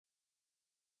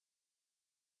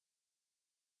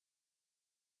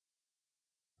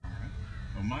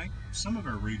Well, Mike, some of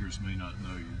our readers may not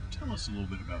know you. Tell us a little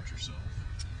bit about yourself.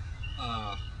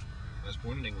 I was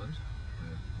born in England.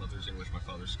 My mother's English, my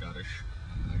father's Scottish.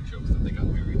 I joke that they got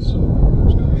married, so I'm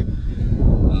Scottish.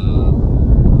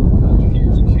 After a few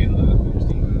years in Canada, moved to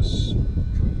the US,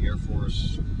 joined the Air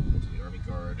Force, went to the Army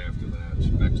Guard after that,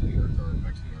 back to the Air Guard,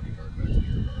 back to the Army Guard, back to the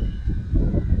Air Guard.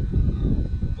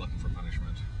 Glutton for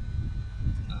punishment.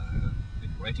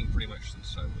 Been writing pretty much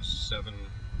since I was 7.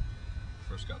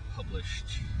 First got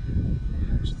published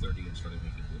when I was 30 and started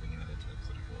making a living at it at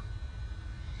 34.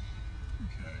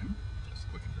 Okay. That's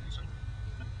quick and dirty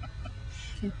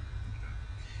summary.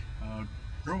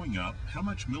 Growing up, how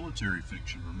much military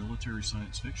fiction or military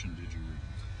science fiction did you read?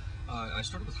 I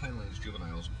started with Heinlein's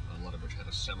juveniles, a lot of which had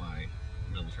a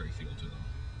semi-military feel to them.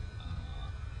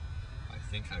 I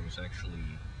think I was actually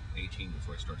 18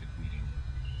 before I started reading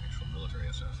actual military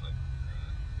SF. I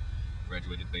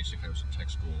graduated basic, I was in tech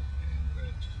school, and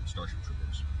read Starship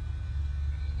Troopers.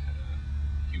 And it had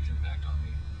a huge impact on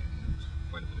me, and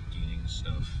quite a bit of Deaning's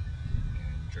stuff,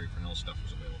 and Jerry Purnell's stuff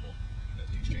was available at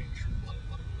the exchange. A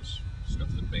lot of it was stuff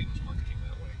that Bain was marketing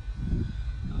that way.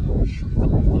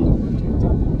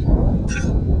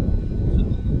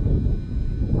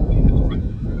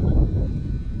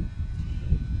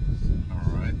 All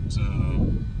right.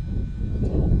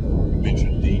 You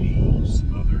mentioned Deanie,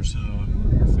 some others. Who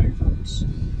are your favorites?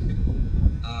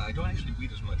 I don't actually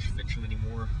read as much fiction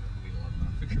anymore. I read a lot of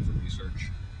nonfiction for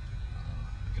research.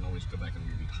 I can always go back and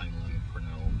reread Heinlein,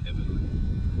 Purnell, Evan,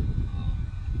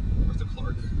 Arthur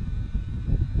Clarke.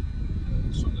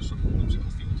 So there's sort of a whimsical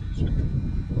feel to his fiction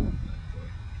that I enjoy.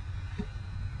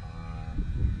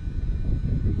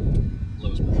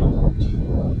 Lois Bouchard,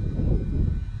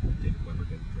 David Weber,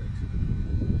 David Drake.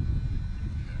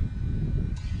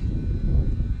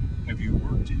 Have you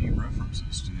worked any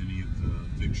references to any of the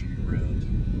fiction you read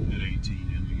at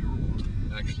 18 into your work?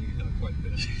 Actually, quite a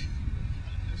bit.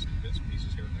 Some bits and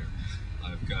pieces here and there.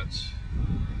 I've got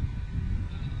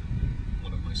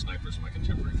one of my snipers in my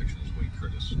contemporary fiction is Wade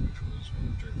Curtis, which was one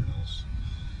of Jerry Purnell's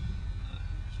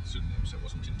pseudonyms. That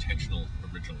wasn't intentional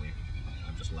originally.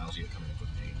 I'm just lousy at coming up with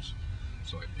names,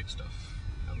 so I picked stuff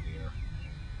out of the air.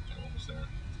 That one was there,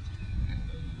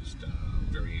 and I used a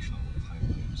variation on one of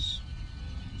Heinlein's.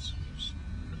 It was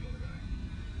for the other guy.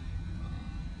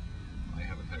 I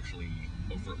haven't actually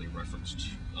overtly referenced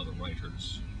other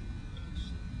writers.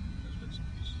 There's bits and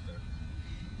pieces there.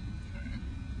 Okay.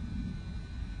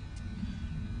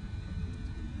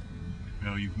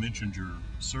 Now, you've mentioned your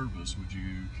service. Would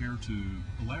you care to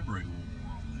elaborate a little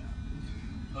more on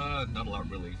that? Not a lot,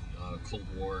 really. Cold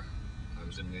War, I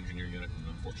was in an engineer unit, and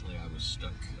unfortunately I was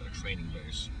stuck at a training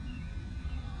base.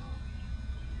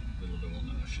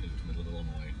 Chinook, middle of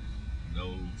Illinois.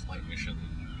 No flight mission,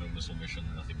 no missile mission,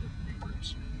 nothing but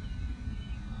recruits.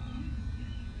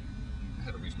 I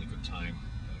had a reasonably good time.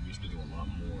 I used to do a lot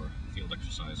more field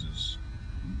exercises.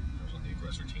 I was on the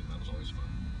aggressor team, that was always fun.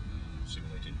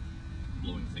 Simulated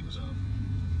blowing things up,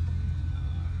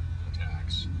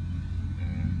 attacks,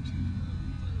 and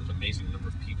there was an amazing number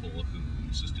of people who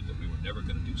insisted that we were never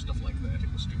going to do stuff like that.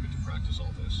 It was stupid to practice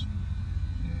all this.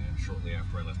 And shortly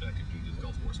after I left active duty, the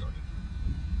Gulf War started.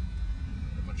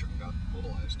 And a bunch of them got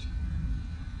mobilized.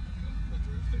 I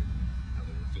wonder how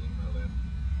they were feeling about that.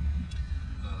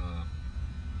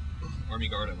 Army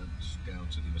Guard, I went down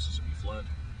to the Mississippi Flood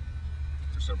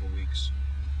for several weeks.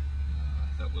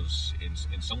 That was,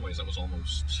 in some ways, that was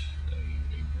almost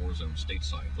a war zone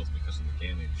stateside, both because of the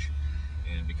damage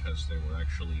and because there were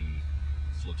actually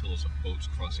flotillas of boats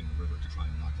crossing the river to try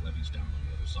and knock levees down on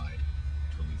the other side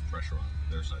to relieve pressure on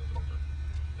their side of the river.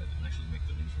 That didn't actually make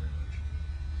the news very much.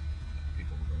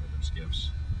 People were going over in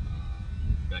skiffs.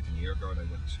 Back in the Air Guard, I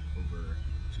went over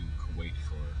to Kuwait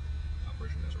for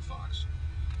Operation Desert Fox.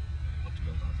 Helped to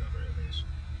build out that air base.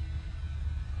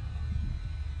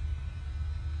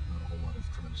 Not a whole lot of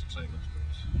tremendous excitement,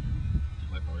 but did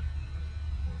my part.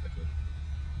 More if I could.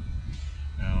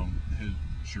 Now, has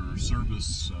your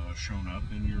service shown up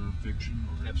in your fiction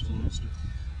or influenced it?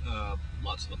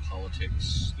 Lots of the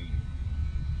politics,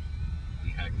 the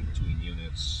haggling between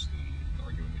units, the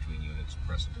arguing between units,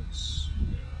 precedents,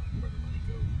 where the money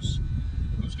goes,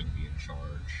 who's going to be in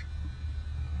charge,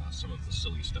 some of the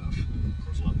silly stuff, of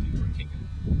course a lot of the drinking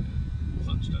and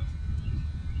fun stuff.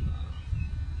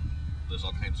 There's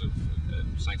all kinds of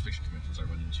science fiction conventions I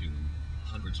run into,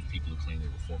 hundreds of people who claim they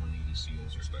were former Navy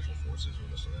SEALs or Special Forces or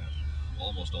this or that,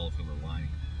 almost all of whom are lying.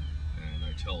 And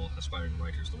I tell aspiring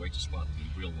writers the way to spot the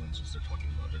real ones is they're talking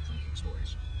about their drinking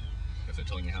stories. If they're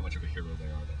telling you how much of a hero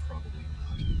they are, they're probably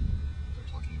not. If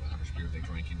they're talking about how much beer they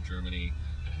drank in Germany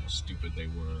and how stupid they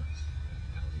were and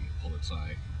how the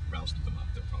Polizei roused them up,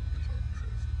 they're probably telling the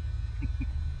truth.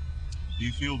 Do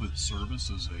you feel that service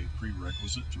is a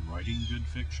prerequisite to writing good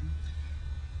fiction?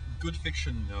 Good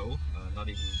fiction, no. Not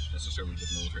even necessarily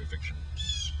good military fiction.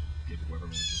 David Weber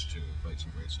manages to write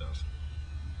some great stuff.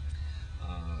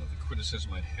 The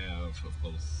criticism I'd have of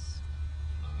both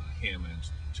him and,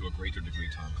 to a greater degree,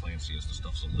 Tom Clancy is the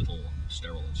stuff's a little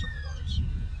sterile in some regards.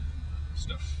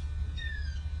 Stuff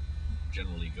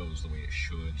generally goes the way it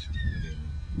should within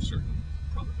certain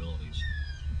probabilities,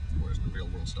 whereas the real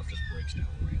world stuff just breaks down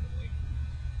randomly,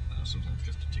 sometimes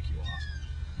just to tick you off.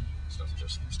 Stuff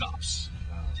just stops.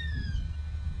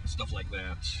 Stuff like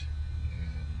that,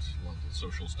 and a lot of the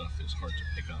social stuff is hard to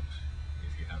pick up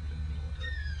if you haven't been in the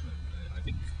military. But I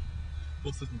think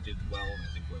both of them did well, and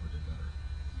I think Weber did better.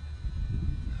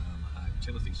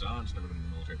 Timothy Zahn's never been in the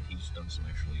military, but he's done some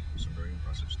very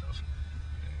impressive stuff.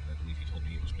 And I believe he told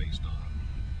me it was based on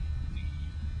the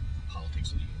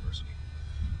politics of the university,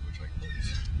 which I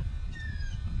believe.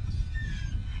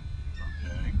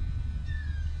 Okay.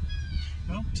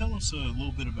 Well, tell us a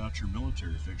little bit about your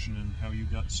military fiction and how you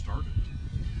got started.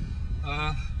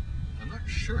 I'm not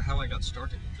sure how I got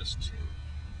started. Just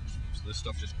this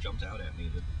stuff just jumped out at me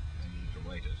that I needed to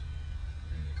write it.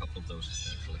 And a couple of those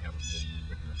actually haven't been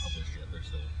written or published yet.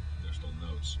 They're still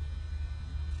notes.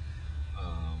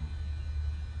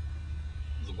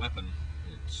 The Weapon,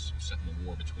 it's set in the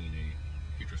war between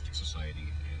a futuristic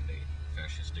society and a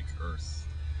fascistic Earth,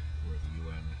 where the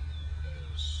UN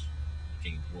has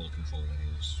gained world control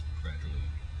and is gradually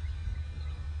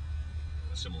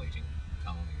assimilating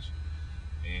colonies.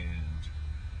 And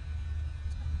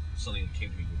something that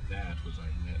came to me with that was I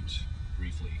met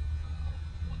briefly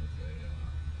one of the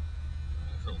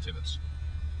Colonel Tibbets,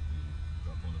 who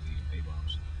dropped one of the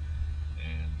A-bombs,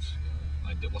 and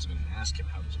I wasn't going to ask him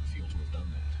how does it feel to have done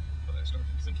that, but I started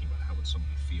thinking about how would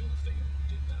somebody feel if they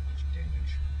did that much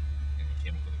damage, and he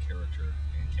came up with a character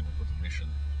and came up with a mission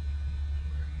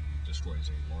where he destroys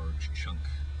a large chunk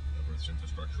of Earth's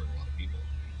infrastructure and a lot of people,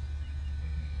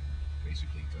 and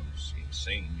basically goes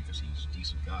insane because he's a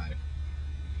decent guy.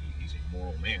 He's a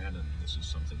moral man, and this is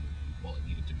something that, while it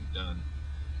needed to be done,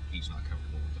 he's not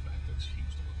comfortable with the fact that he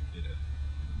was the one who did it.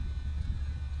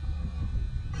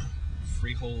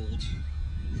 Freehold,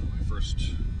 my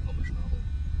first published novel.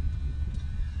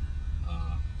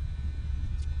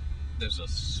 There's a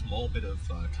small bit of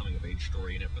coming-of-age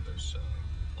story in it, but there's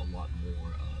a lot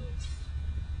more of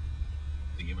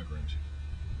The Immigrant,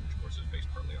 which of course is based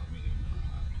partly on me.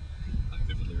 I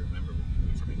vividly remember when we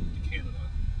moved from England to Canada.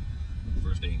 The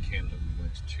first day in Canada, we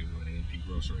went to an A&P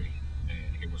grocery,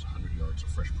 and here was 100 yards of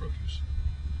fresh produce,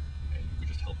 and you could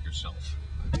just help yourself.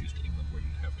 I was used to England, where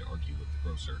you'd have to argue with the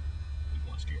grocer who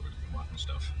wants to get rid of the rotten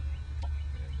stuff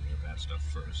and the bad stuff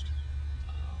first.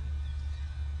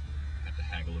 Had to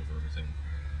haggle over everything.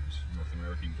 And in North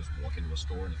America, you just walk into a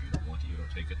store, and if you don't want it, you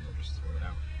don't take it, and they'll just throw it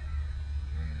out.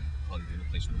 And probably the only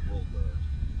place in the world where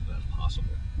that's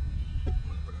possible,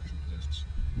 when the production exists.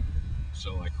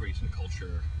 So I created a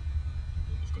culture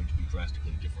that was going to be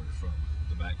drastically different from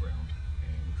the background,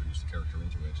 and introduced the character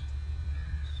into it.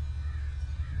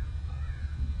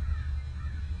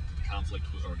 And the conflict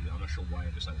was already, I'm not sure why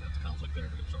I decided to have the conflict there,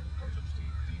 but it was already part of the